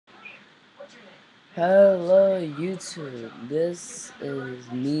Hello YouTube, this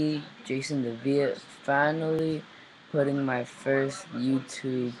is me, JasonTheViet, finally putting my first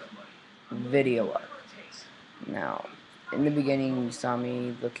YouTube video up. Now, in the beginning you saw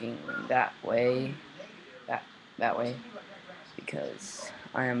me looking that way, that way, because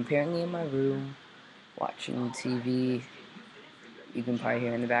I am apparently in my room watching TV. You can probably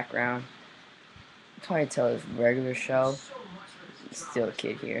hear in the background. Probably tell it's a regular show. Still a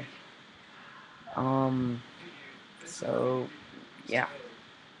kid here. So yeah.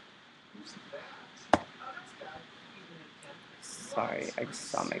 Sorry, I just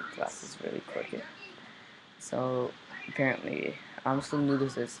saw my glasses really crooked. So apparently, I'm still new to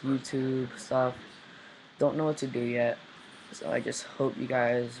this YouTube stuff. Don't know what to do yet. So I just hope you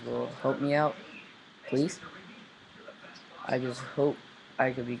guys will help me out, please. I just hope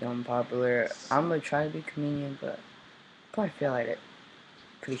I could become popular. I'm gonna try to be a comedian, but probably fail at it.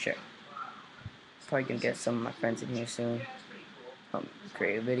 Pretty sure. Probably gonna get some of my friends in here soon.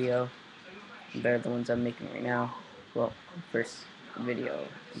 Create a video. Better than the ones I'm making right now. Well, first video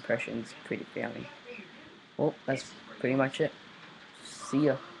impressions pretty failing. Well, that's pretty much it. See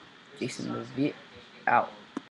ya. JasonTheViet out.